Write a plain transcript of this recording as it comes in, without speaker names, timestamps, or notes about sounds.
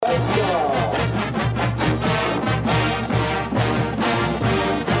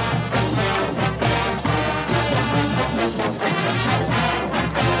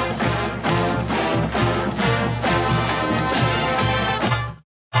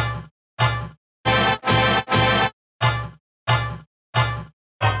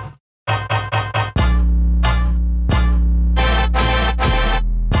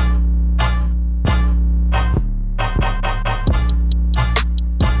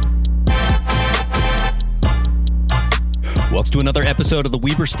to another episode of the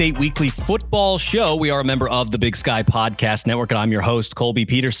Weber State Weekly Football Show. We are a member of the Big Sky Podcast Network, and I'm your host, Colby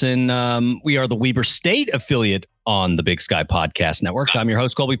Peterson. We are the Weber State affiliate on the Big Sky Podcast Network. I'm your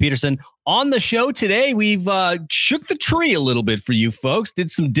host, Colby Peterson. On the show today, we've shook the tree a little bit for you folks,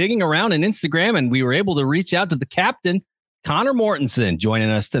 did some digging around on Instagram, and we were able to reach out to the captain, Connor Mortensen, joining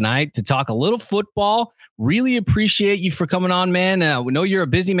us tonight to talk a little football. Really appreciate you for coming on, man. We know you're a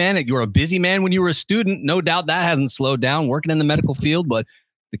busy man. You were a busy man when you were a student. No doubt that hasn't slowed down working in the medical field. But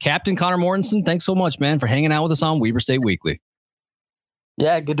the captain, Connor Mortensen, thanks so much, man, for hanging out with us on Weber State Weekly.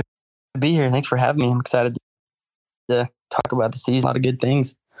 Yeah, good to be here. Thanks for having me. I'm excited to talk about the season. A lot of good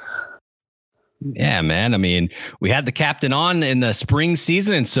things. Yeah, man. I mean, we had the captain on in the spring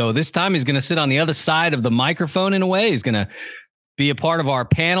season, and so this time he's going to sit on the other side of the microphone in a way. He's going to be a part of our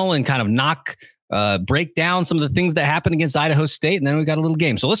panel and kind of break down some of the things that happened against Idaho State, and then we got a little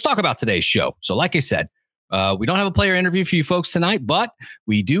game. So let's talk about today's show. So like I said, we don't have a player interview for you folks tonight, but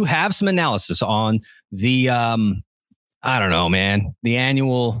we do have some analysis on the, I don't know, man, the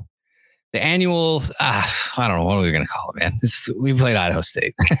annual, I don't know, what are we going to call it, man? We played Idaho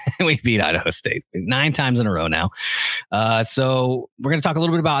State. We beat Idaho State 9 times in a row now. So we're going to talk a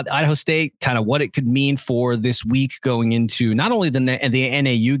little bit about Idaho State, kind of what it could mean for this week going into not only the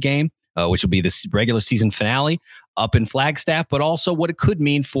NAU game, which will be the regular season finale up in Flagstaff, but also what it could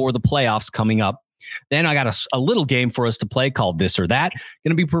mean for the playoffs coming up. Then I got a little game for us to play called This or That. Going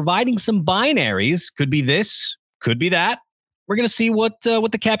to be providing some binaries. Could be this, could be that. We're going to see what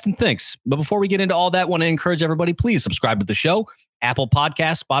the captain thinks. But before we get into all that, I want to encourage everybody, please subscribe to the show, Apple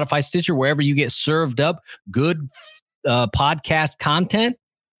Podcasts, Spotify, Stitcher, wherever you get served up good podcast content.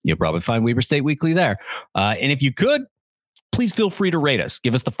 You'll probably find Weber State Weekly there. And if you could, please feel free to rate us.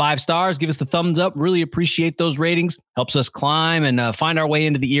 Give us the 5 stars. Give us the thumbs up. Really appreciate those ratings. Helps us climb and find our way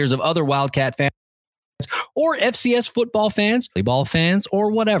into the ears of other Wildcat fans or FCS football fans, volleyball fans,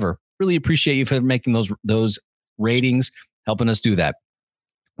 or whatever. Really appreciate you for making those ratings, helping us do that.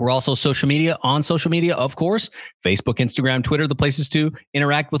 We're also on social media, of course, Facebook, Instagram, Twitter, the places to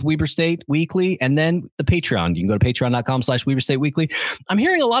interact with Weber State Weekly, and then the Patreon. You can go to patreon.com/Weber State Weekly. I'm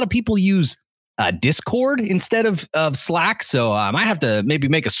hearing a lot of people use Discord instead of Slack. So I might have to maybe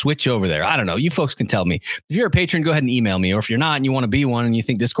make a switch over there. I don't know. You folks can tell me. If you're a patron, go ahead and email me. Or if you're not and you want to be one and you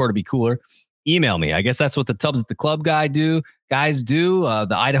think Discord would be cooler, email me. I guess that's what the Tubs at the Club guys do.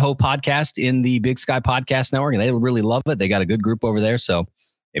 The Idaho podcast in the Big Sky Podcast Network, and they really love it. They got a good group over there. So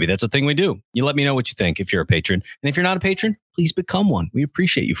maybe that's a thing we do. You let me know what you think if you're a patron. And if you're not a patron, please become one. We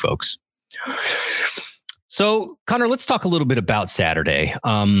appreciate you folks. So, Connor, let's talk a little bit about Saturday.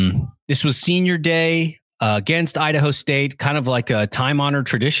 This was senior day against Idaho State, kind of like a time-honored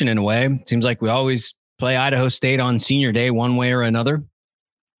tradition in a way. It seems like we always play Idaho State on senior day one way or another.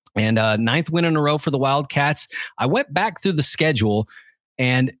 And 9th win in a row for the Wildcats. I went back through the schedule,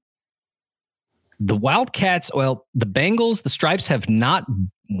 and the Wildcats, the Bengals, the Stripes have not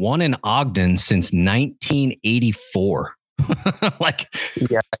won in Ogden since 1984.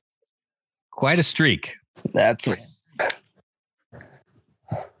 Yeah, quite a streak. That's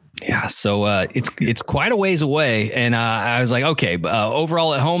yeah. So it's quite a ways away, and I was like, okay.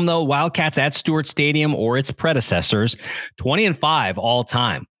 Overall at home though, Wildcats at Stewart Stadium or its predecessors, 20-5 all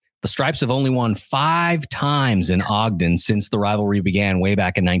time. The Stripes have only won 5 times in Ogden since the rivalry began way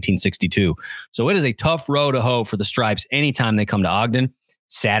back in 1962. So it is a tough row to hoe for the Stripes anytime they come to Ogden.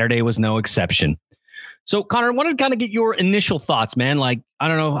 Saturday was no exception. So, Connor, I wanted to kind of get your initial thoughts, man. Like, I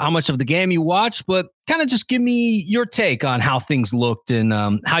don't know how much of the game you watched, but kind of just give me your take on how things looked and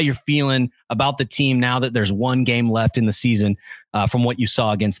how you're feeling about the team now that there's one game left in the season from what you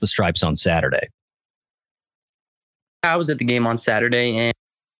saw against the Stripes on Saturday. I was at the game on Saturday,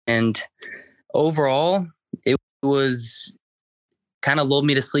 and overall, it was kind of lulled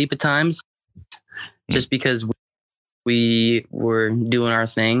me to sleep at times just because we were doing our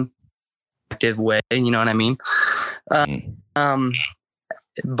thing. Way, you know what I mean?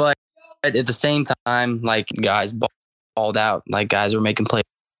 But at the same time, like, guys balled out. Like, guys were making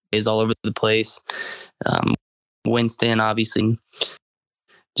plays all over the place. Winston, obviously,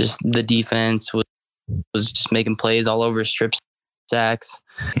 just the defense was just making plays all over, strip sacks.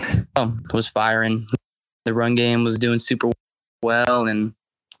 Was firing. The run game was doing super well, and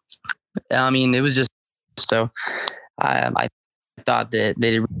I mean, it was just so. I thought that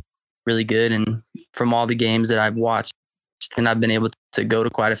they did really good, and from all the games that I've watched, and I've been able to go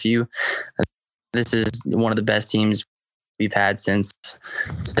to quite a few, this is one of the best teams we've had since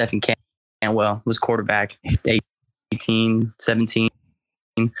Stephen Cantwell was quarterback, 18, 17.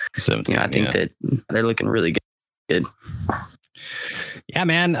 17, I think that they're looking really good. Yeah,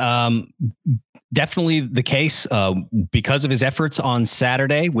 man. Definitely the case because of his efforts on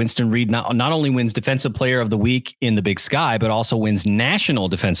Saturday. Winston Reed not only wins Defensive Player of the Week in the Big Sky, but also wins National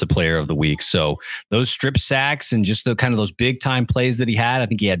Defensive Player of the Week. So those strip sacks and just the kind of those big time plays that he had. I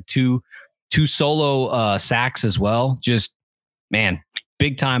think he had two solo sacks as well. Just, man,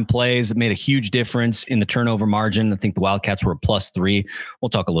 big time plays that made a huge difference in the turnover margin. I think the Wildcats were a +3. We'll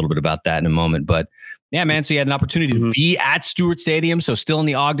talk a little bit about that in a moment, but yeah, man. So you had an opportunity to be at Stewart Stadium, so still in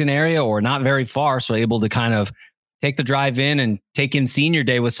the Ogden area or not very far, so able to kind of take the drive in and take in senior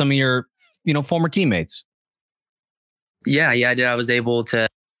day with some of your, former teammates. Yeah, I did. I was able to.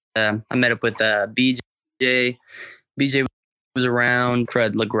 I met up with BJ. BJ was around.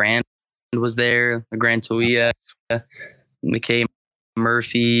 Fred LeGrand was there. LeGrand Toia, McKay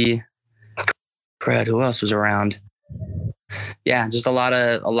Murphy. Fred, who else was around? Yeah, just a lot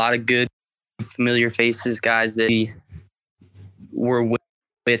of good, familiar faces, guys that we were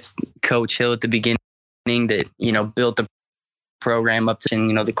with Coach Hill at the beginning that, built the program up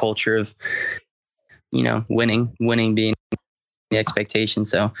to, the culture of, winning being the expectation.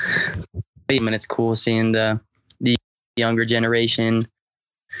 So, and it's cool seeing the younger generation,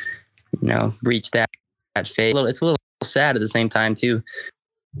 reach that phase. It's a little sad at the same time too,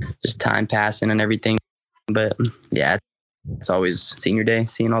 just time passing and everything. But yeah, it's always senior day,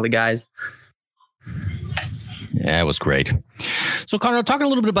 seeing all the guys. Yeah, it was great. So, Connor, talking a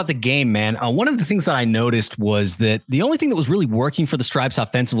little bit about the game, man. One of the things that I noticed was that the only thing that was really working for the Stripes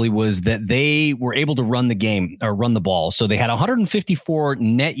offensively was that they were able to run the ball. So they had 154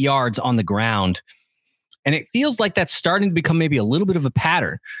 net yards on the ground. And it feels like that's starting to become maybe a little bit of a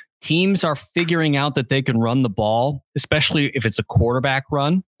pattern. Teams are figuring out that they can run the ball, especially if it's a quarterback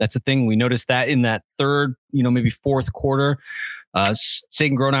run. That's the thing. We noticed that in that third, maybe fourth quarter.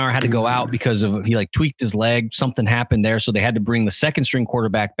 Sagan Gronauer had to go out because he tweaked his leg. Something happened there. So they had to bring the second string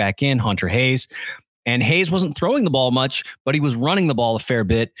quarterback back in, Hunter Hayes. And Hayes wasn't throwing the ball much, but he was running the ball a fair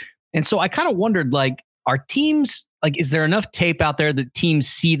bit. And so I kind of wondered, are teams, is there enough tape out there that teams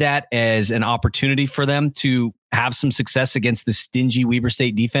see that as an opportunity for them to have some success against the stingy Weber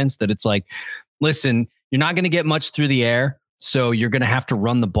State defense, that it's listen, you're not going to get much through the air. So you're going to have to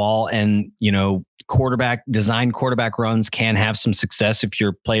run the ball, and, quarterback runs can have some success if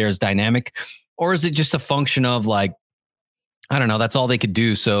your player is dynamic? Or is it just a function of I don't know, that's all they could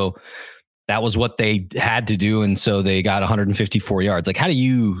do. So that was what they had to do. And so they got 154 yards. How do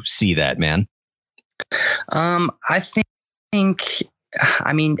you see that, man? I guess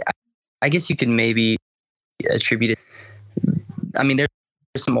you could maybe attribute it. There's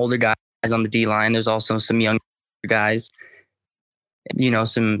some older guys on the D line. There's also some younger guys,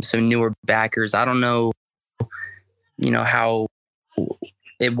 some newer backers. I don't know, how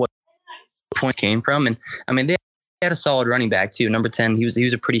what points came from. And they had a solid running back too. Number 10, he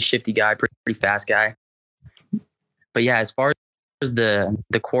was a pretty shifty guy, pretty fast guy. But yeah, as far as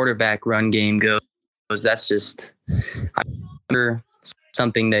the quarterback run game goes, that's just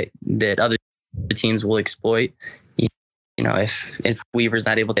something that other teams will exploit. If Weber's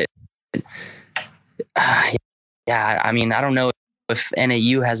not able to, I don't know if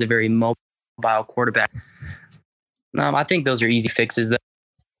NAU has a very mobile quarterback. I think those are easy fixes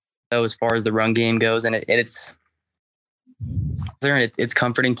though, as far as the run game goes, and it's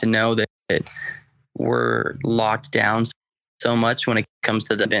comforting to know that we're locked down so much when it comes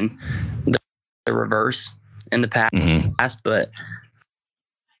to the reverse in the past. Mm-hmm. But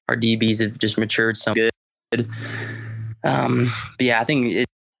our DBs have just matured so good. But yeah, I think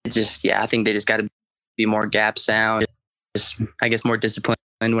I think they just got to be more gap sound. Just, I guess, more disciplined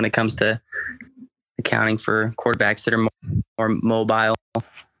when it comes to accounting for quarterbacks that are more mobile.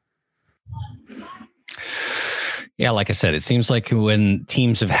 Yeah, like I said, it seems like when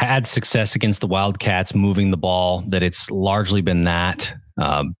teams have had success against the Wildcats moving the ball, that it's largely been that.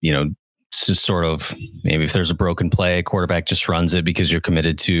 It's just sort of, maybe if there's a broken play, quarterback just runs it because you're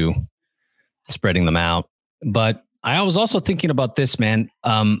committed to spreading them out. But I was also thinking about this, man.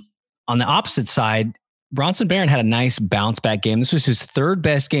 On the opposite side, Bronson Barron had a nice bounce back game. This was his third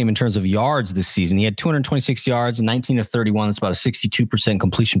best game in terms of yards this season. He had 226 yards, 19 of 31. That's about a 62%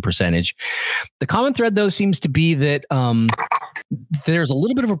 completion percentage. The common thread, though, seems to be that there's a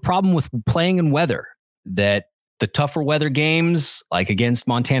little bit of a problem with playing in weather, that the tougher weather games, like against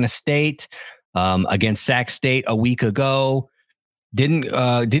Montana State, against Sac State a week ago,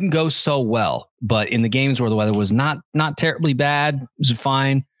 didn't go so well. But in the games where the weather was not terribly bad, it was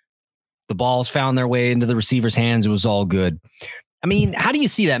fine. The balls found their way into the receiver's hands. It was all good. How do you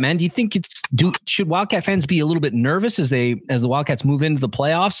see that, man? Do you think should Wildcat fans be a little bit nervous as the Wildcats move into the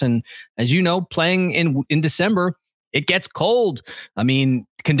playoffs? And as you know, playing in December, it gets cold. I mean,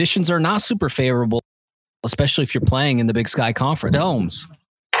 conditions are not super favorable, especially if you're playing in the Big Sky Conference domes.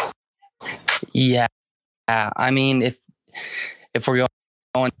 Yeah. I mean, if we're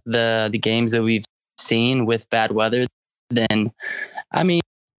going the games that we've seen with bad weather, then I mean,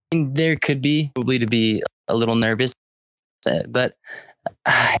 there could be probably to be a little nervous, but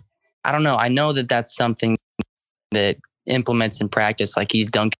I don't know. I know that that's something that implements in practice, like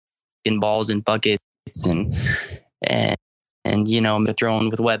he's dunking balls in buckets and throwing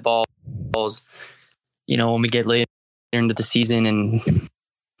with wet balls, when we get later into the season. And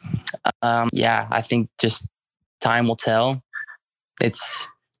I think just time will tell. It's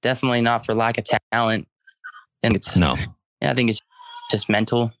definitely not for lack of talent. And I think it's just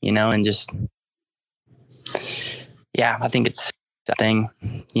mental, and just, I think it's that thing,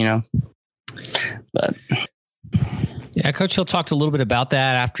 but. Yeah, Coach Hill talked a little bit about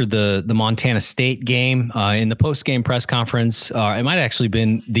that after the Montana State game in the post-game press conference. It might have actually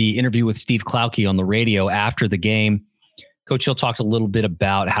been the interview with Steve Klauke on the radio after the game. Coach Hill talked a little bit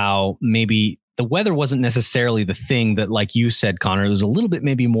about how maybe the weather wasn't necessarily the thing that, like you said, Connor, it was a little bit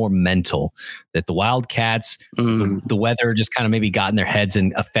maybe more mental, that the Wildcats, the weather just kind of maybe got in their heads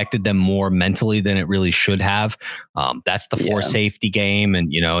and affected them more mentally than it really should have. That's the four safety game. And,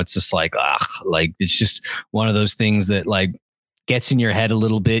 it's just like, it's just one of those things that like gets in your head a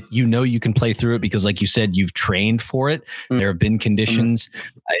little bit. You can play through it because, like you said, you've trained for it. There have been conditions.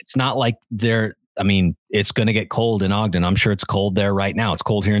 It's not like it's going to get cold in Ogden. I'm sure it's cold there right now. It's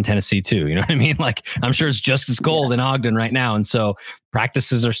cold here in Tennessee too. You know what I mean? Like, I'm sure it's just as cold in Ogden right now. And so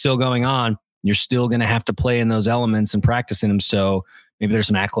practices are still going on. You're still going to have to play in those elements and practice in them. So maybe there's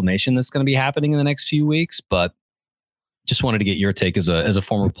some acclimation that's going to be happening in the next few weeks, but just wanted to get your take as a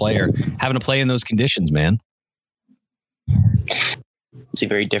former player, having to play in those conditions, man. It's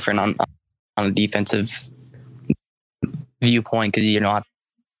very different on a defensive viewpoint because you don't have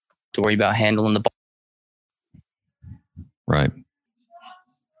to worry about handling the ball. Right.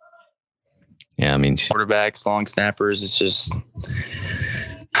 Yeah, I mean, quarterbacks, long snappers,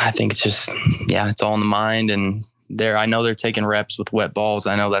 I think it's just, it's all in the mind. And I know they're taking reps with wet balls.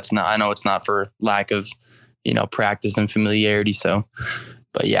 I know it's not for lack of, practice and familiarity. So,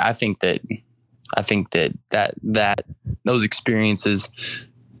 but I think that those experiences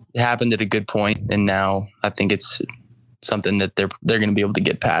happened at a good point, and now I think it's something that they're going to be able to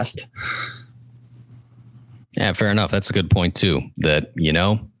get past. Yeah, fair enough. That's a good point too, that,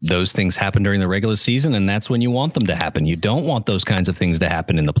 those things happen during the regular season and that's when you want them to happen. You don't want those kinds of things to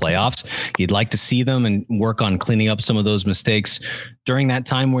happen in the playoffs. You'd like to see them and work on cleaning up some of those mistakes during that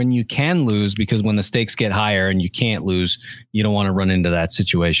time when you can lose, because when the stakes get higher and you can't lose, you don't want to run into that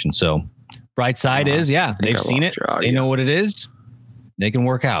situation. So bright side is, they've seen it. They know what it is. They can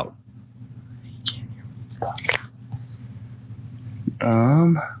work out.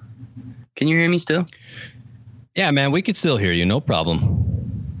 Can you hear me still? Yeah, man, we could still hear you. No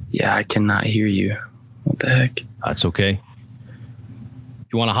problem. Yeah, I cannot hear you. What the heck? That's okay. If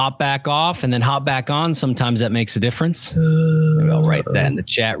you want to hop back off and then hop back on, sometimes that makes a difference. Maybe I'll write that in the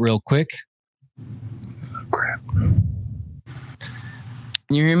chat real quick. Oh, crap. Can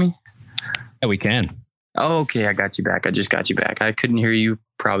you hear me? Yeah, we can. Oh, okay. I got you back. I just got you back. I couldn't hear you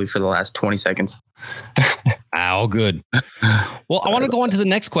probably for the last 20 seconds. All good. Well, I want to go on to the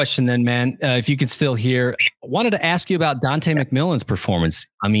next question then, man. If you could still hear, I wanted to ask you about Dante McMillan's performance.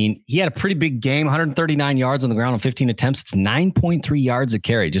 I mean, he had a pretty big game, 139 yards on the ground on 15 attempts. It's 9.3 yards a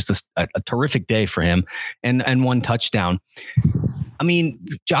carry. Just a terrific day for him, and one touchdown. I mean,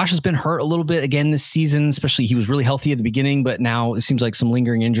 Josh has been hurt a little bit again this season, especially he was really healthy at the beginning, but now it seems like some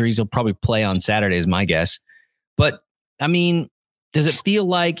lingering injuries. He'll probably play on Saturday is my guess. But I mean, does it feel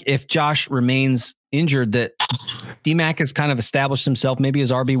like if Josh remains injured that DMAC has kind of established himself maybe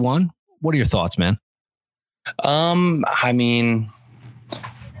as RB1? What are your thoughts, man? I mean,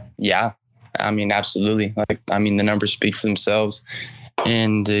 yeah. I mean, absolutely. The numbers speak for themselves,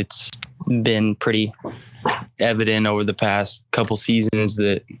 and it's been pretty evident over the past couple seasons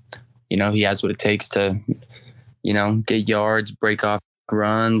that, he has what it takes to, get yards, break off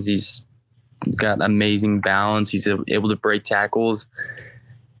runs. He's got amazing balance. He's able to break tackles.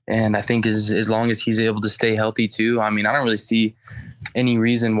 And I think as long as he's able to stay healthy too, I mean, I don't really see any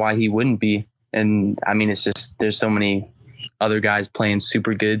reason why he wouldn't be. And I mean, it's just, there's so many other guys playing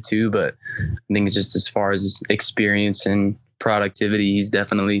super good too, but I think it's just as far as experience and productivity, he's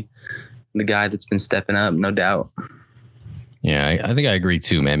definitely the guy that's been stepping up, no doubt. Yeah, I think I agree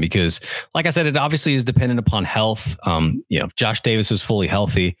too, man, because like I said, it obviously is dependent upon health. If Josh Davis is fully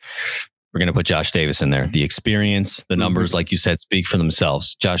healthy, we're going to put Josh Davis in there. The experience, the numbers, like you said, speak for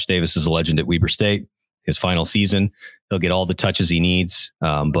themselves. Josh Davis is a legend at Weber State. his final season. He'll get all the touches he needs,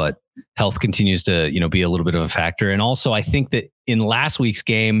 but health continues to, be a little bit of a factor. And also, I think that in last week's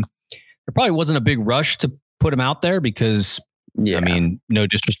game, there probably wasn't a big rush to put him out there because, I mean, no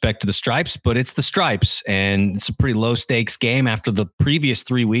disrespect to the Stripes, but it's the Stripes, and it's a pretty low stakes game after the previous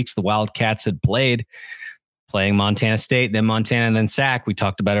 3 weeks the Wildcats had playing Montana State, then Montana, and then Sac. We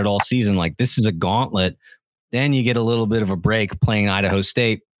talked about it all season. Like, this is a gauntlet. Then you get a little bit of a break playing Idaho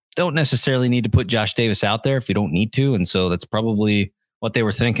State. Don't necessarily need to put Josh Davis out there if you don't need to. And so that's probably what they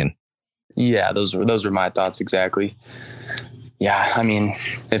were thinking. Yeah, those were my thoughts exactly. Yeah, I mean,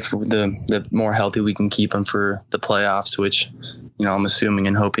 if the more healthy we can keep him for the playoffs, which, I'm assuming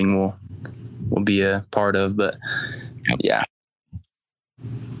and hoping we'll be a part of, but yeah.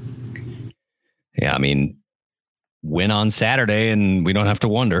 Yeah, I mean, win on Saturday and we don't have to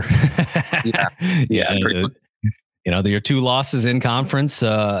wonder. Yeah. Your 2 losses in conference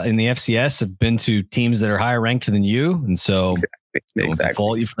in the FCS have been to teams that are higher ranked than you. And so exactly.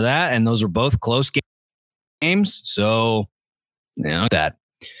 Fault you for that. And those are both close games. So, that.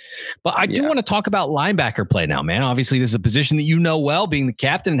 But I do want to talk about linebacker play now, man. Obviously, this is a position that you know well, being the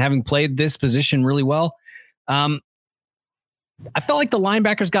captain and having played this position really well. I felt like the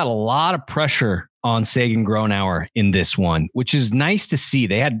linebackers got a lot of pressure on Sagan Gronauer in this one, which is nice to see.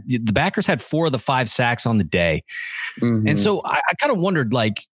 The backers had 4 of the 5 sacks on the day. Mm-hmm. And so I kind of wondered,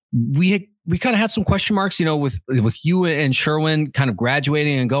 like, we kind of had some question marks, with you and Sherwin kind of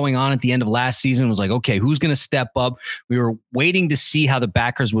graduating and going on at the end of last season. It was like, okay, who's going to step up? We were waiting to see how the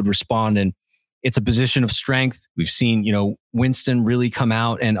backers would respond. And it's a position of strength. We've seen, Winston really come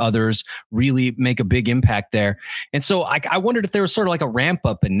out and others really make a big impact there. And so I wondered if there was sort of like a ramp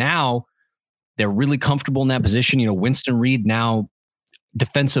up, and now they're really comfortable in that position. Winston Reed now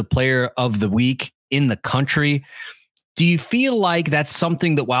defensive player of the week in the country. Do you feel like that's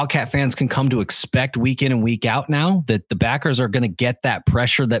something that Wildcat fans can come to expect week in and week out now, that the backers are going to get that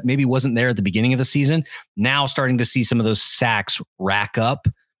pressure that maybe wasn't there at the beginning of the season, now starting to see some of those sacks rack up?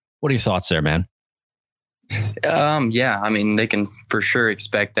 What are your thoughts there, man? Yeah, I mean, they can for sure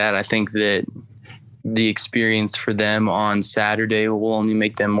expect that. I think that the experience for them on Saturday will only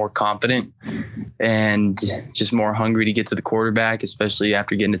make them more confident and just more hungry to get to the quarterback, especially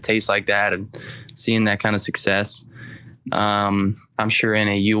after getting a taste like that and seeing that kind of success. I'm sure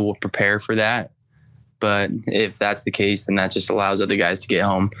NAU will prepare for that, but if that's the case, then that just allows other guys to get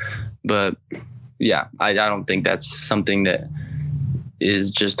home. But yeah, I don't think that's something that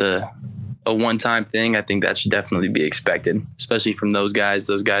is just a one-time thing. I think that should definitely be expected, especially from those guys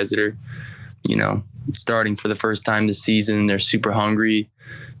that are, starting for the first time this season. They're super hungry,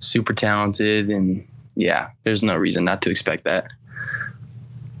 super talented, and yeah, there's no reason not to expect that.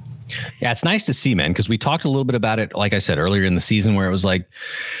 Yeah, it's nice to see, man, because we talked a little bit about it, like I said, earlier in the season, where it was like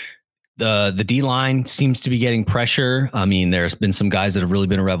the D-line seems to be getting pressure. I mean, there's been some guys that have really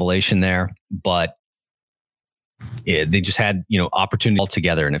been a revelation there, but they just had, opportunity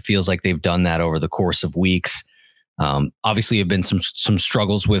altogether, and it feels like they've done that over the course of weeks. Obviously, have been some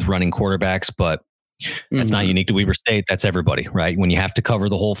struggles with running quarterbacks, but that's not unique to Weber State. That's everybody, right? When you have to cover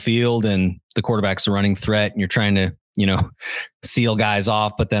the whole field and the quarterback's a running threat, and you're trying to, seal guys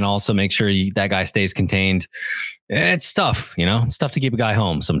off, but then also make sure that guy stays contained. It's tough, It's tough to keep a guy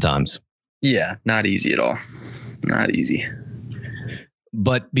home sometimes. Yeah, not easy at all. Not easy.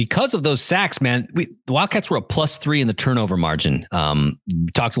 But because of those sacks, man, the Wildcats were a +3 in the turnover margin.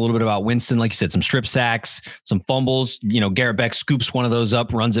 We talked a little bit about Winston, like you said, some strip sacks, some fumbles. Garrett Beck scoops one of those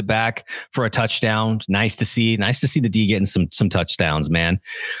up, runs it back for a touchdown. Nice to see the D getting some touchdowns, man.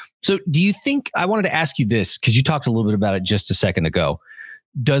 So do you think, I wanted to ask you this, because you talked a little bit about it just a second ago.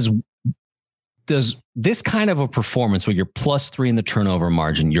 Does this kind of a performance where you're +3 in the turnover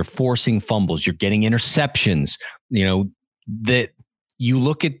margin, you're forcing fumbles, you're getting interceptions, that you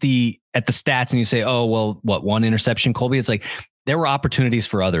look at the stats and you say, oh, well, what, one interception, Colby? It's like there were opportunities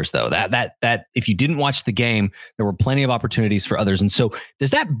for others, though. That if you didn't watch the game, there were plenty of opportunities for others. And so does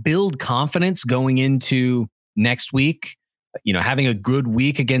that build confidence going into next week? Having a good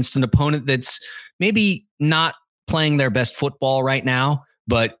week against an opponent that's maybe not playing their best football right now,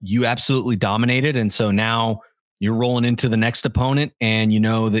 but you absolutely dominated. And so now you're rolling into the next opponent and you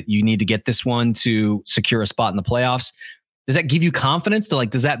know that you need to get this one to secure a spot in the playoffs. Does that give you confidence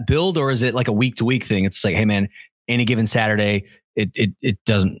does that build, or is it like a week to week thing? It's like, hey man, any given Saturday, it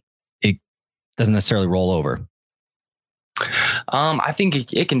doesn't necessarily roll over. I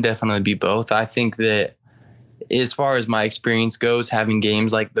think it can definitely be both. I think that as far as my experience goes, having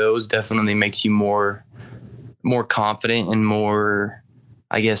games like those definitely makes you more confident and more,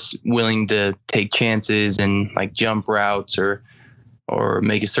 I guess, willing to take chances and like jump routes or or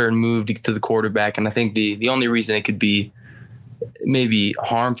make a certain move to get to the quarterback. And I think the only reason it could be maybe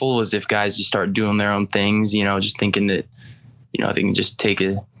harmful is if guys just start doing their own things, just thinking that, they can just take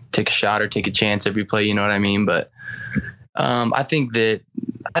a shot or take a chance every play. You know what I mean? But I think the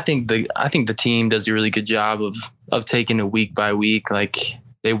team does a really good job of taking it week by week. Like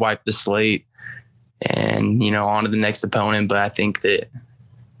they wipe the slate and, on to the next opponent. But I think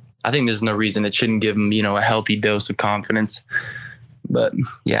there's no reason it shouldn't give them, a healthy dose of confidence. But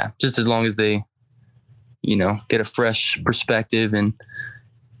yeah, just as long as they, get a fresh perspective and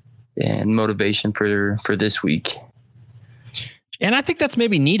motivation for this week. And I think that's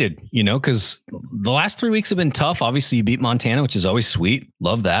maybe needed, because the last 3 weeks have been tough. Obviously, you beat Montana, which is always sweet.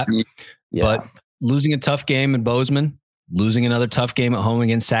 Love that. Yeah. But losing a tough game in Bozeman, losing another tough game at home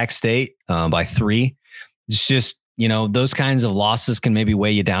against Sac State by 3, it's just, those kinds of losses can maybe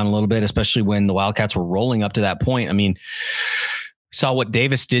weigh you down a little bit, especially when the Wildcats were rolling up to that point. I mean, saw what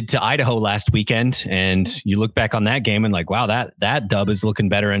Davis did to Idaho last weekend, and you look back on that game and like, wow, that dub is looking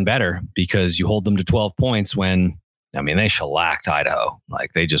better and better because you hold them to 12 points when, they shellacked Idaho.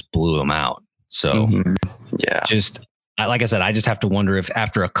 Like they just blew them out. So yeah, like I said, I just have to wonder if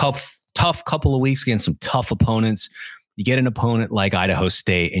after a tough couple of weeks against some tough opponents, you get an opponent like Idaho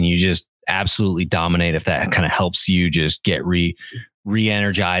State and you just absolutely dominate, if that kind of helps you just get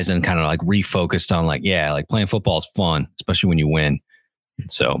re-energized and kind of like refocused on like, yeah, like playing football is fun, especially when you win.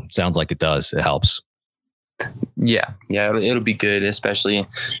 So sounds like it does. It helps. Yeah. It'll be good, especially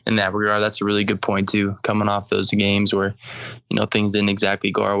in that regard. That's a really good point too, coming off those games where, things didn't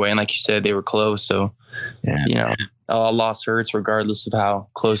exactly go our way. And like you said, they were close. So, a loss hurts regardless of how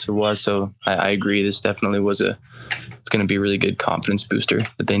close it was. So I agree. This definitely it's going to be a really good confidence booster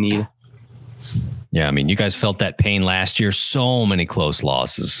that they need. Yeah. You guys felt that pain last year, so many close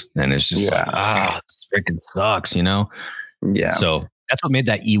losses, and it's just this freaking sucks, Yeah. So that's what made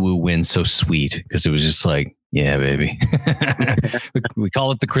that EWU win so sweet, because it was just like, yeah, baby. we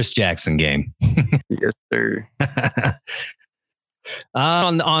call it the Chris Jackson game. Yes, sir.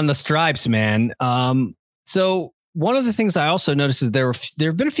 On the Stripes, man. So one of the things I also noticed is there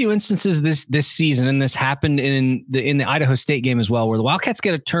have been a few instances this season, and this happened in the Idaho State game as well, where the Wildcats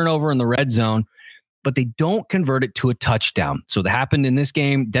get a turnover in the red zone, but they don't convert it to a touchdown. So that happened in this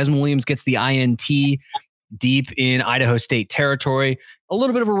game. Desmond Williams gets the INT deep in Idaho State territory, a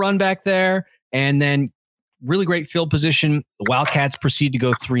little bit of a run back there, and then really great field position. The Wildcats proceed to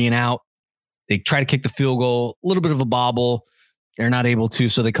go 3 and out. They try to kick the field goal, a little bit of a bobble. They're not able to,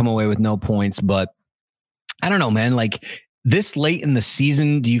 so they come away with no points. But I don't know, man, like this late in the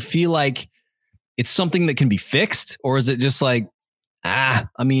season, do you feel like it's something that can be fixed, or is it just like,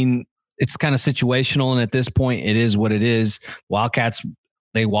 it's kind of situational, and at this point it is what it is. Wildcats,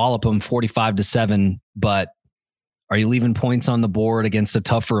 they wallop them 45-7, but are you leaving points on the board against a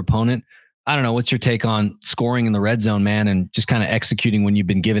tougher opponent? I don't know. What's your take on scoring in the red zone, man, and just kind of executing when you've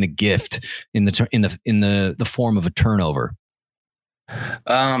been given a gift in the form of a turnover?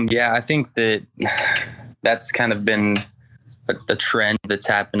 I think that's kind of been the trend that's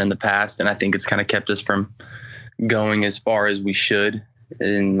happened in the past, and I think it's kind of kept us from going as far as we should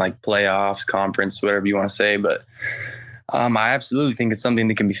in like playoffs, conference, whatever you want to say. But I absolutely think it's something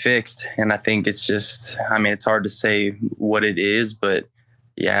that can be fixed. And I think it's just, it's hard to say what it is, but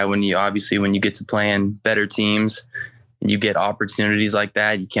yeah, when you get to playing better teams and you get opportunities like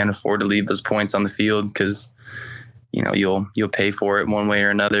that, you can't afford to leave those points on the field because, you'll pay for it one way or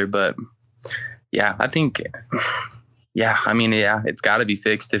another. But yeah, I think, it's got to be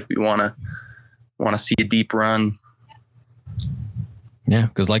fixed if we want to see a deep run. Yeah,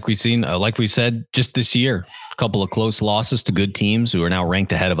 because like we said, just this year, a couple of close losses to good teams who are now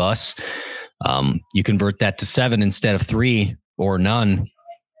ranked ahead of us. You convert that to 7 instead of 3 or none.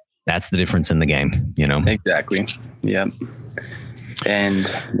 That's the difference in the game, Exactly. Yeah. And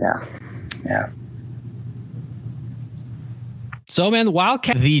yeah. So, man, the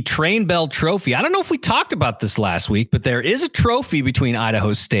Wildcat, the Train Bell Trophy. I don't know if we talked about this last week, but there is a trophy between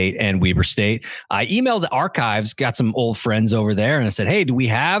Idaho State and Weber State. I emailed the archives, got some old friends over there, and I said, hey, do we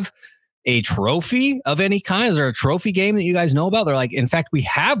have a trophy of any kind? Is there a trophy game that you guys know about? They're like, in fact, we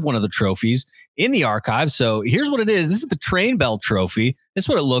have one of the trophies in the archives. So here's what it is. This is the Train Bell Trophy. This is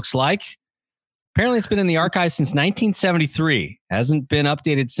what it looks like. Apparently, it's been in the archives since 1973. Hasn't been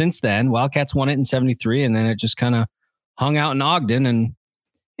updated since then. Wildcats won it in 73, and then it just kind of hung out in Ogden. And,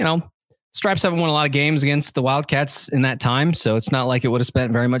 Stripes haven't won a lot of games against the Wildcats in that time, so it's not like it would have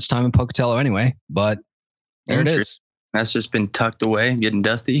spent very much time in Pocatello anyway. But there it is. That's just been tucked away, getting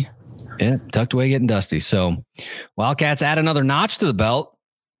dusty. Yeah, tucked away, getting dusty. So Wildcats add another notch to the belt.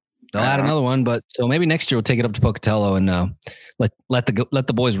 They'll add another one, but so maybe next year we'll take it up to Pocatello and let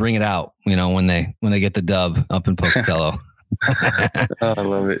the boys ring it out. When they get the dub up in Pocatello. Oh, I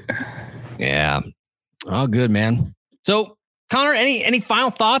love it. Yeah. Oh, good, man. So, Connor, any final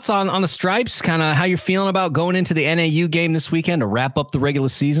thoughts on the Stripes? Kind of how you're feeling about going into the NAU game this weekend to wrap up the regular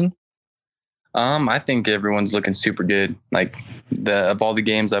season? I think everyone's looking super good. Like of all the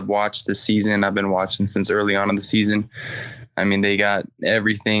games I've watched this season, I've been watching since early on in the season. I mean, they got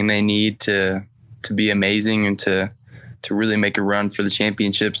everything they need to be amazing and to really make a run for the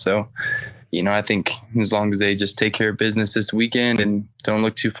championship. So, I think as long as they just take care of business this weekend and don't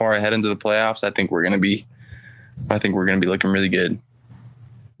look too far ahead into the playoffs, I think we're going to be looking really good.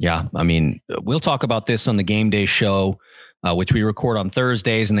 Yeah. I mean, we'll talk about this on the game day show, which we record on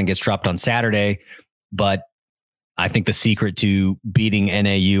Thursdays and then gets dropped on Saturday. But I think the secret to beating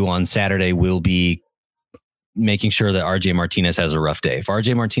NAU on Saturday will be making sure that RJ Martinez has a rough day. If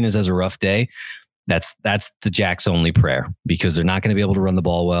RJ Martinez has a rough day, that's the Jacks' only prayer, because they're not going to be able to run the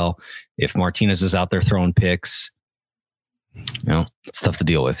ball well. If Martinez is out there throwing picks, it's tough to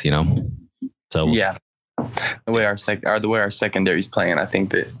deal with, So yeah, the way our secondary is playing, I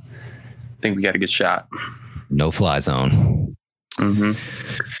think we got a good shot. No fly zone. Mm-hmm.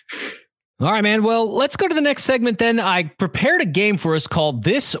 All right, man. Well, let's go to the next segment then. I prepared a game for us called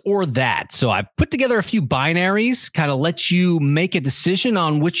This or That. So I've put together a few binaries, kind of let you make a decision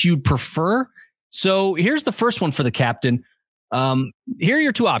on which you'd prefer. So here's the first one for the captain. Here are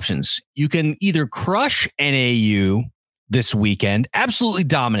your two options. You can either crush NAU this weekend, absolutely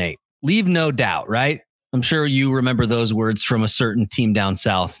dominate, leave no doubt, right? I'm sure you remember those words from a certain team down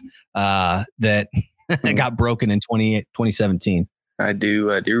south that got broken in 2017. I do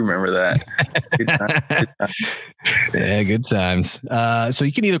remember that. Good time. Yeah, good times. So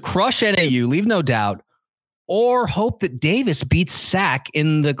you can either crush NAU, leave no doubt, or hope that Davis beats Sac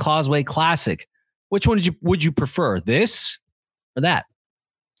in the Causeway Classic. Which one would you prefer, this or that?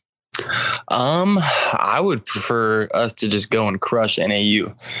 I would prefer us to just go and crush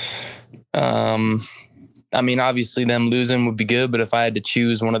NAU. I mean, obviously them losing would be good, but if I had to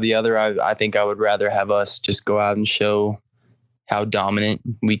choose one or the other, I think I would rather have us just go out and show how dominant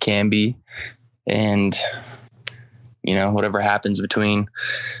we can be. And, whatever happens between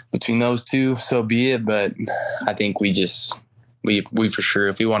those two, so be it. But I think we for sure,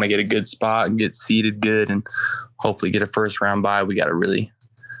 if we want to get a good spot and get seated good and hopefully get a first round bye, we got to really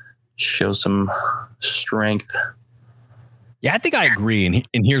show some strength. Yeah, I think I agree.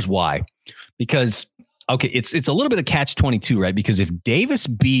 And here's why. Because, okay, it's a little bit of catch-22, right? Because if Davis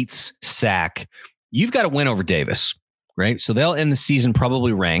beats Sac, you've got to win over Davis, right? So they'll end the season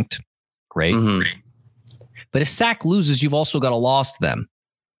probably ranked. Great. Mm-hmm. But if Sac loses, you've also got a loss to them.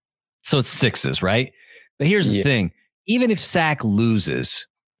 So it's sixes, right? But here's the thing. Even if Sac loses,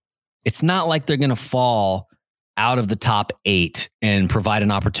 it's not like they're going to fall out of the top 8 and provide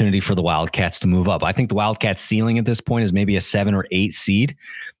an opportunity for the Wildcats to move up. I think the Wildcats ceiling at this point is maybe a 7 or 8 seed.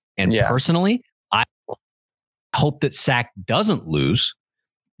 And personally, I hope that Sac doesn't lose.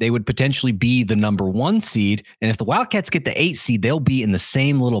 They would potentially be the number 1 seed. And if the Wildcats get the 8 seed, they'll be in the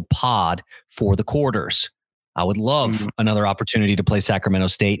same little pod for the quarters. I would love another opportunity to play Sacramento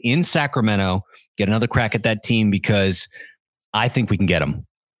State in Sacramento, get another crack at that team, because I think we can get them.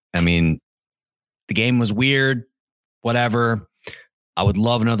 I mean, the game was weird, whatever. I would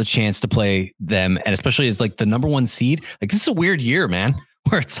love another chance to play them. And especially as like the number 1 seed, like this is a weird year, man,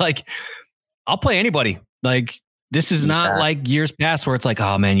 where it's like, I'll play anybody. Like this is not like years past where it's like,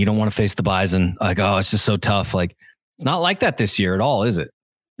 oh man, you don't want to face the Bison. Like, oh, it's just so tough. Like it's not like that this year at all, is it?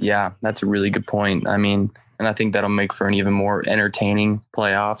 Yeah, that's a really good point. I mean, and I think that'll make for an even more entertaining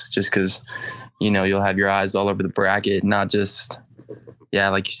playoffs, just because, you'll have your eyes all over the bracket, not just,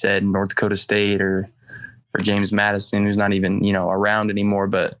 like you said, North Dakota State or James Madison, who's not even, around anymore.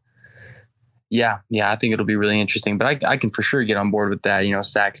 But I think it'll be really interesting. But I can for sure get on board with that,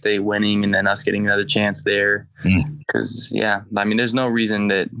 Sac State winning and then us getting another chance there. Because, I mean, there's no reason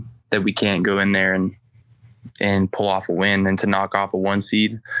that we can't go in there and pull off a win, and to knock off a 1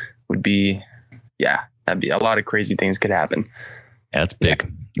 seed would be, that'd be a lot of crazy things could happen. Yeah, that's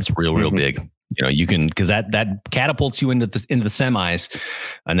big. It's real big. You can, because that catapults you into the semis,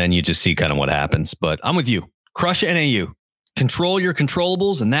 and then you just see kind of what happens. But I'm with you. Crush NAU. Control your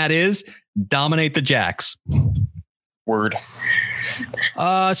controllables, and that is dominate the Jacks. Word.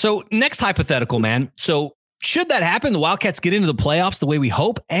 So next hypothetical, man. So should that happen, the Wildcats get into the playoffs the way we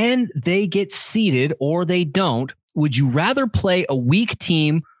hope, and they get seeded, or they don't, would you rather play a weak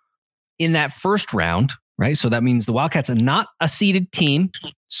team in that first round, right? So that means the Wildcats are not a seeded team.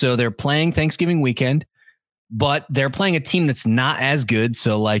 So they're playing Thanksgiving weekend. but they're playing a team that's not as good.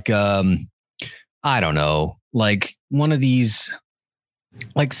 So like, I don't know, like one of these,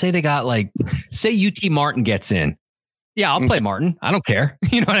 like say they got like, say UT Martin gets in. Yeah, I'll play Martin. I don't care.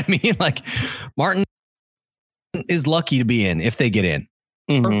 You know what I mean? Like Martin is lucky to be in if they get in.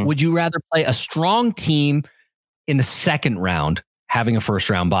 Or would you rather play a strong team in the second round, having a first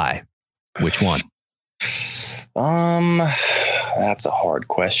round bye? Which one? That's a hard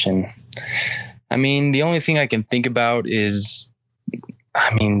question. I mean, the only thing I can think about is,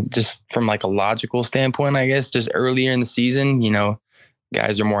 I mean, just from like a logical standpoint, I guess, just earlier in the season, you know,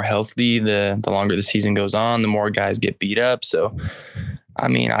 guys are more healthy. The longer the season goes on, the more guys get beat up. So, I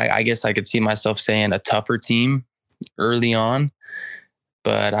mean, I guess I could see myself saying a tougher team early on.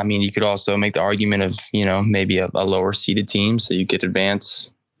 But, I mean, you could also make the argument of, you know, maybe a lower seeded team so you could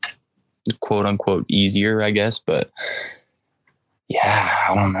advance, quote unquote, easier, I guess. But, yeah,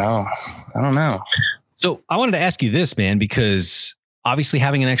 I don't know. So I wanted to ask you this, man, because obviously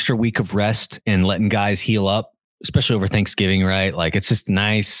having an extra week of rest and letting guys heal up, especially over Thanksgiving, right? Like it's just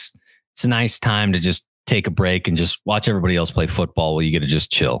nice. It's a nice time to just take a break and just watch everybody else play football while you get to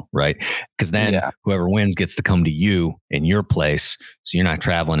just chill, right? Because then whoever wins gets to come to you in your place. So you're not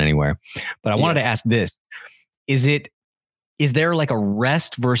traveling anywhere. But I wanted to ask this. Is there like a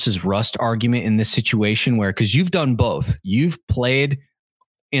rest versus rust argument in this situation where, because you've done both, you've played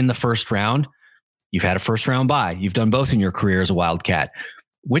in the first round, you've had a first round bye, you've done both in your career as a Wildcat.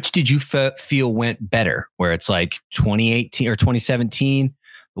 Which did you feel went better? Where it's like 2018 or 2017,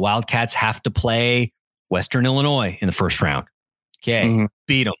 the Wildcats have to play Western Illinois in the first round. Okay,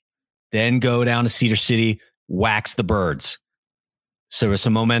 beat them. Then go down to Cedar City, wax the Birds. So there's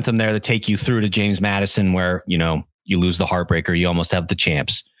some momentum there to take you through to James Madison where, you know, you lose the heartbreaker, you almost have the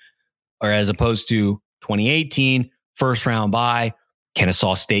champs. Or as opposed to 2018, first round bye,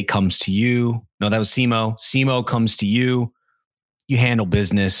 Kennesaw State comes to you. No, that was SEMO. SEMO comes to you. You handle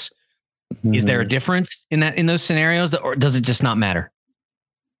business. Is there a difference in those scenarios, or does it just not matter?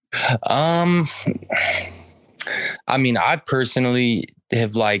 I mean, I personally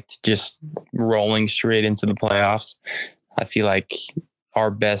have liked just rolling straight into the playoffs. I feel like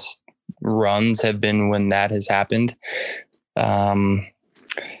our best runs have been when that has happened. I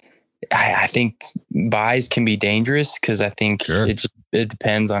think buys can be dangerous because I think it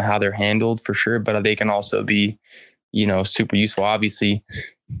depends on how they're handled for sure, but they can also be, you know, super useful. Obviously,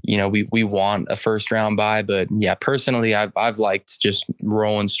 you know, we want a first round bye, but yeah, personally, I've liked just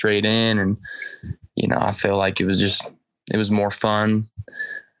rolling straight in, and you know, I feel like it was more fun.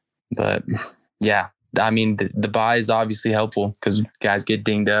 But yeah, I mean, the bye is obviously helpful because guys get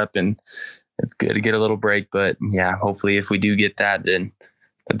dinged up, and it's good to get a little break. But yeah, hopefully, if we do get that, then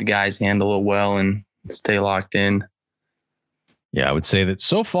let the guys handle it well and stay locked in. Yeah, I would say that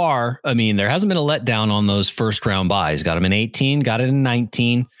so far, I mean, there hasn't been a letdown on those first round buys. Got them in 18, got it in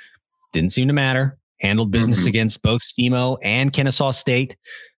 19. Didn't seem to matter. Handled business against both SEMO and Kennesaw State.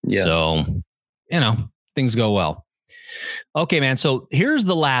 Yeah. So, you know, things go well. Okay, man. So here's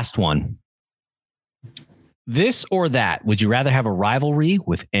the last one. This or that. Would you rather have a rivalry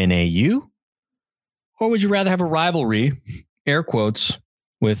with NAU, or would you rather have a rivalry, air quotes,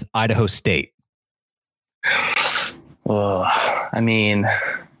 with Idaho State? Well, I mean,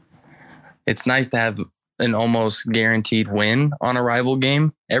 it's nice to have an almost guaranteed win on a rival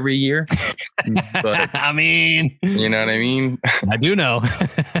game every year. But I mean, you know what I mean? I do know.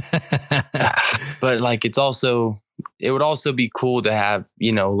 But like, it would also be cool to have,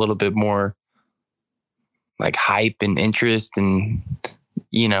 you know, a little bit more like hype and interest and,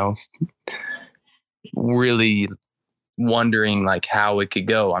 you know, really wondering like how it could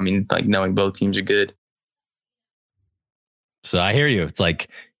go. I mean, like knowing both teams are good. So I hear you. It's like,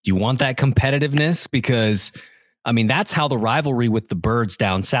 do you want that competitiveness? Because, I mean, that's how the rivalry with the Birds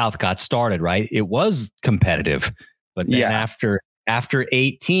down south got started, right? It was competitive. But then after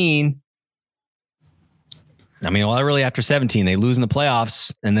 18, I mean, well, really after 17, they lose in the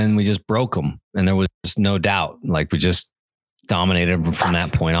playoffs, and then we just broke them. And there was no doubt. Like, we just dominated them from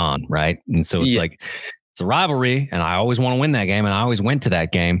that point on, right? And so it's like, it's a rivalry, and I always want to win that game, and I always went to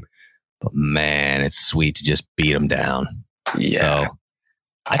that game. But, man, it's sweet to just beat them down. Yeah. So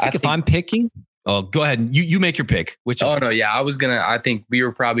I think if I'm picking, go ahead. You make your pick. I think we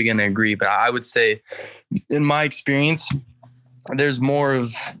were probably going to agree, but I would say in my experience, there's more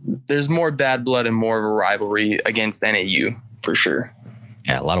bad blood and more of a rivalry against NAU for sure.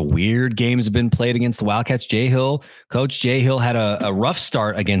 Yeah. A lot of weird games have been played against the Wildcats. Coach Jay Hill had a rough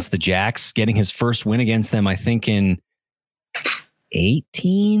start against the Jacks, getting his first win against them, I think in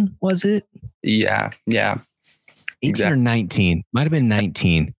 18, was it? Yeah. 18 or 19. Might have been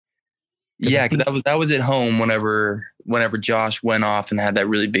 19. Yeah, because that was at home whenever Josh went off and had that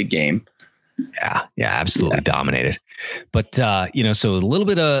really big game. Yeah, absolutely dominated. But so a little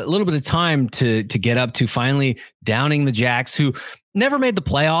bit of time to get up to finally downing the Jacks, who never made the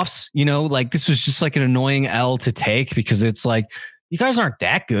playoffs. Like this was just like an annoying L to take because it's like you guys aren't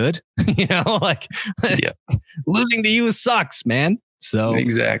that good. Losing to you sucks, man. So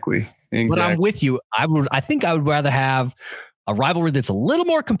exactly. But I'm with you. I think I would rather have a rivalry that's a little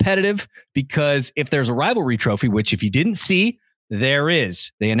more competitive, because if there's a rivalry trophy, which if you didn't see, there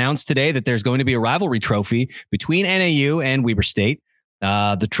is. They announced today that there's going to be a rivalry trophy between NAU and Weber State.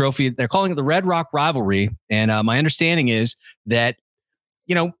 The trophy, they're calling it the Red Rock Rivalry. And my understanding is that,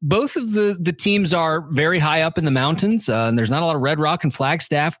 both of the teams are very high up in the mountains. And there's not a lot of Red Rock in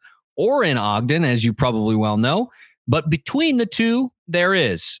Flagstaff or in Ogden, as you probably well know. But between the two, there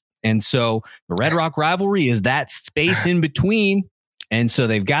is. And so the Red Rock Rivalry is that space in between. And so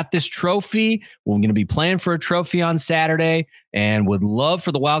they've got this trophy. We're going to be playing for a trophy on Saturday and would love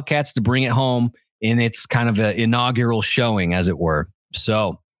for the Wildcats to bring it home in its kind of an inaugural showing, as it were.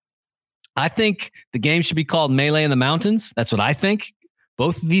 So I think the game should be called Melee in the Mountains. That's what I think.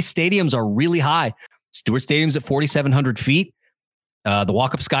 Both of these stadiums are really high. Stewart Stadium's at 4,700 feet. The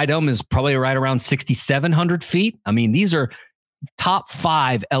Walkup Sky Dome is probably right around 6,700 feet. I mean, these are top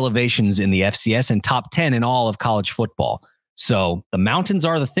 5 elevations in the FCS and top 10 in all of college football. So the mountains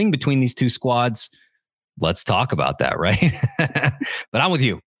are the thing between these two squads. Let's talk about that, right? But I'm with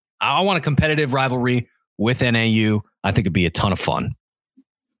you. I want a competitive rivalry with NAU. I think it'd be a ton of fun.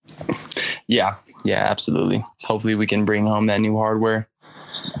 Yeah, absolutely. Hopefully we can bring home that new hardware.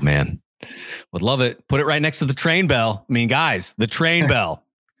 Man, would love it. Put it right next to the train bell. I mean, guys, the train bell.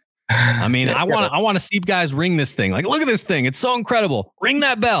 I mean, I want to see guys ring this thing. Like, look at this thing. It's so incredible. Ring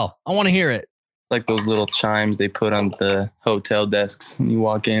that bell. I want to hear it. Like those little chimes they put on the hotel desks when you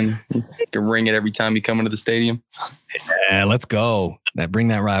walk in. You can ring it every time you come into the stadium. Yeah, let's go. Bring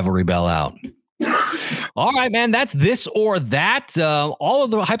that rivalry bell out. All right, man. That's this or that. All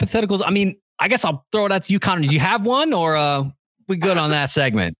of the hypotheticals. I mean, I guess I'll throw it out to you, Connor. Do you have one, or we good on that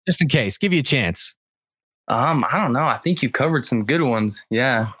segment? Just in case. Give you a chance. I don't know. I think you covered some good ones.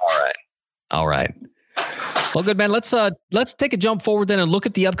 Yeah. All right. Well, good, man. Let's take a jump forward then and look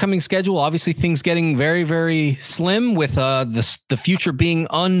at the upcoming schedule. Obviously, things getting very, very slim with the future being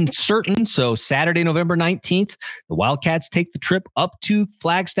uncertain. So Saturday, November 19th, the Wildcats take the trip up to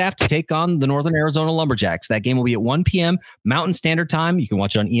Flagstaff to take on the Northern Arizona Lumberjacks. That game will be at 1 p.m. Mountain Standard Time. You can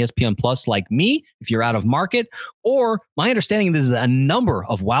watch it on ESPN Plus like me if you're out of market. Or my understanding is that a number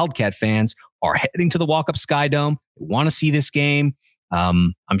of Wildcat fans are heading to the Walkup Sky Dome, want to see this game.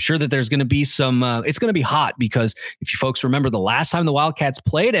 I'm sure that there's going to be some, it's going to be hot because if you folks remember, the last time the Wildcats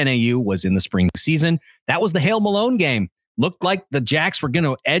played NAU was in the spring season. That was the Hale Malone game. Looked like the Jacks were going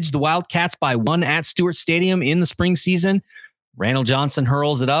to edge the Wildcats by 1 at Stewart Stadium in the spring season. Randall Johnson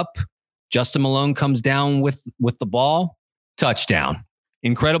hurls it up. Justin Malone comes down with the ball. Touchdown.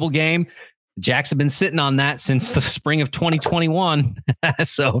 Incredible game. The Jacks have been sitting on that since the spring of 2021.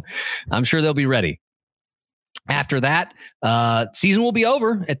 So I'm sure they'll be ready. After that, season will be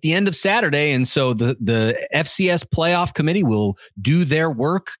over at the end of Saturday. And so the FCS playoff committee will do their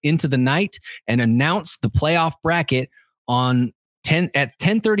work into the night and announce the playoff bracket at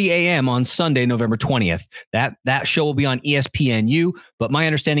 10:30 a.m. on Sunday, November 20th. That show will be on ESPNU. But my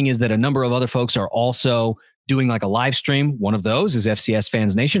understanding is that a number of other folks are also doing like a live stream. One of those is FCS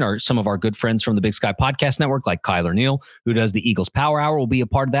Fans Nation, or some of our good friends from the Big Sky Podcast Network, like Kyler Neal, who does the Eagles Power Hour, will be a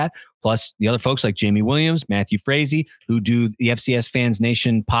part of that. Plus the other folks like Jamie Williams, Matthew Frazee, who do the FCS Fans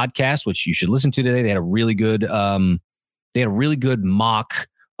Nation podcast, which you should listen to today. They had a really good mock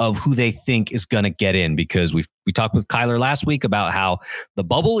of who they think is going to get in, because we talked with Kyler last week about how the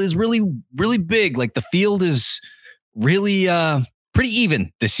bubble is really, really big. Like the field is really pretty even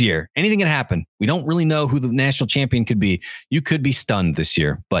this year. Anything can happen. We don't really know who the national champion could be. You could be stunned this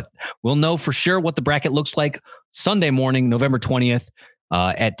year, but we'll know for sure what the bracket looks like Sunday morning, November 20th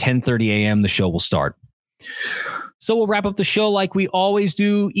at 10:30 a.m. The show will start. So we'll wrap up the show like we always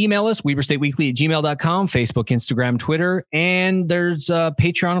do. Email us, WeberStateWeekly@gmail.com, Facebook, Instagram, Twitter, and there's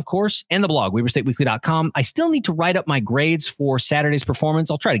Patreon, of course, and the blog, WeberStateWeekly.com. I still need to write up my grades for Saturday's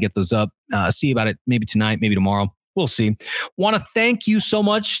performance. I'll try to get those up, see about it maybe tonight, maybe tomorrow. We'll see. Want to thank you so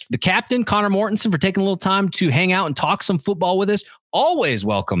much, the captain, Connor Mortensen, for taking a little time to hang out and talk some football with us. Always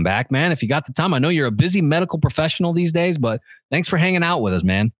welcome back, man. If you got the time, I know you're a busy medical professional these days, but thanks for hanging out with us,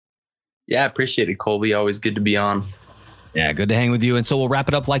 man. Yeah, I appreciate it, Colby. Always good to be on. Yeah, good to hang with you. And so we'll wrap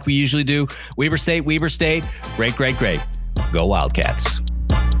it up like we usually do. Weber State. Great. Go Wildcats.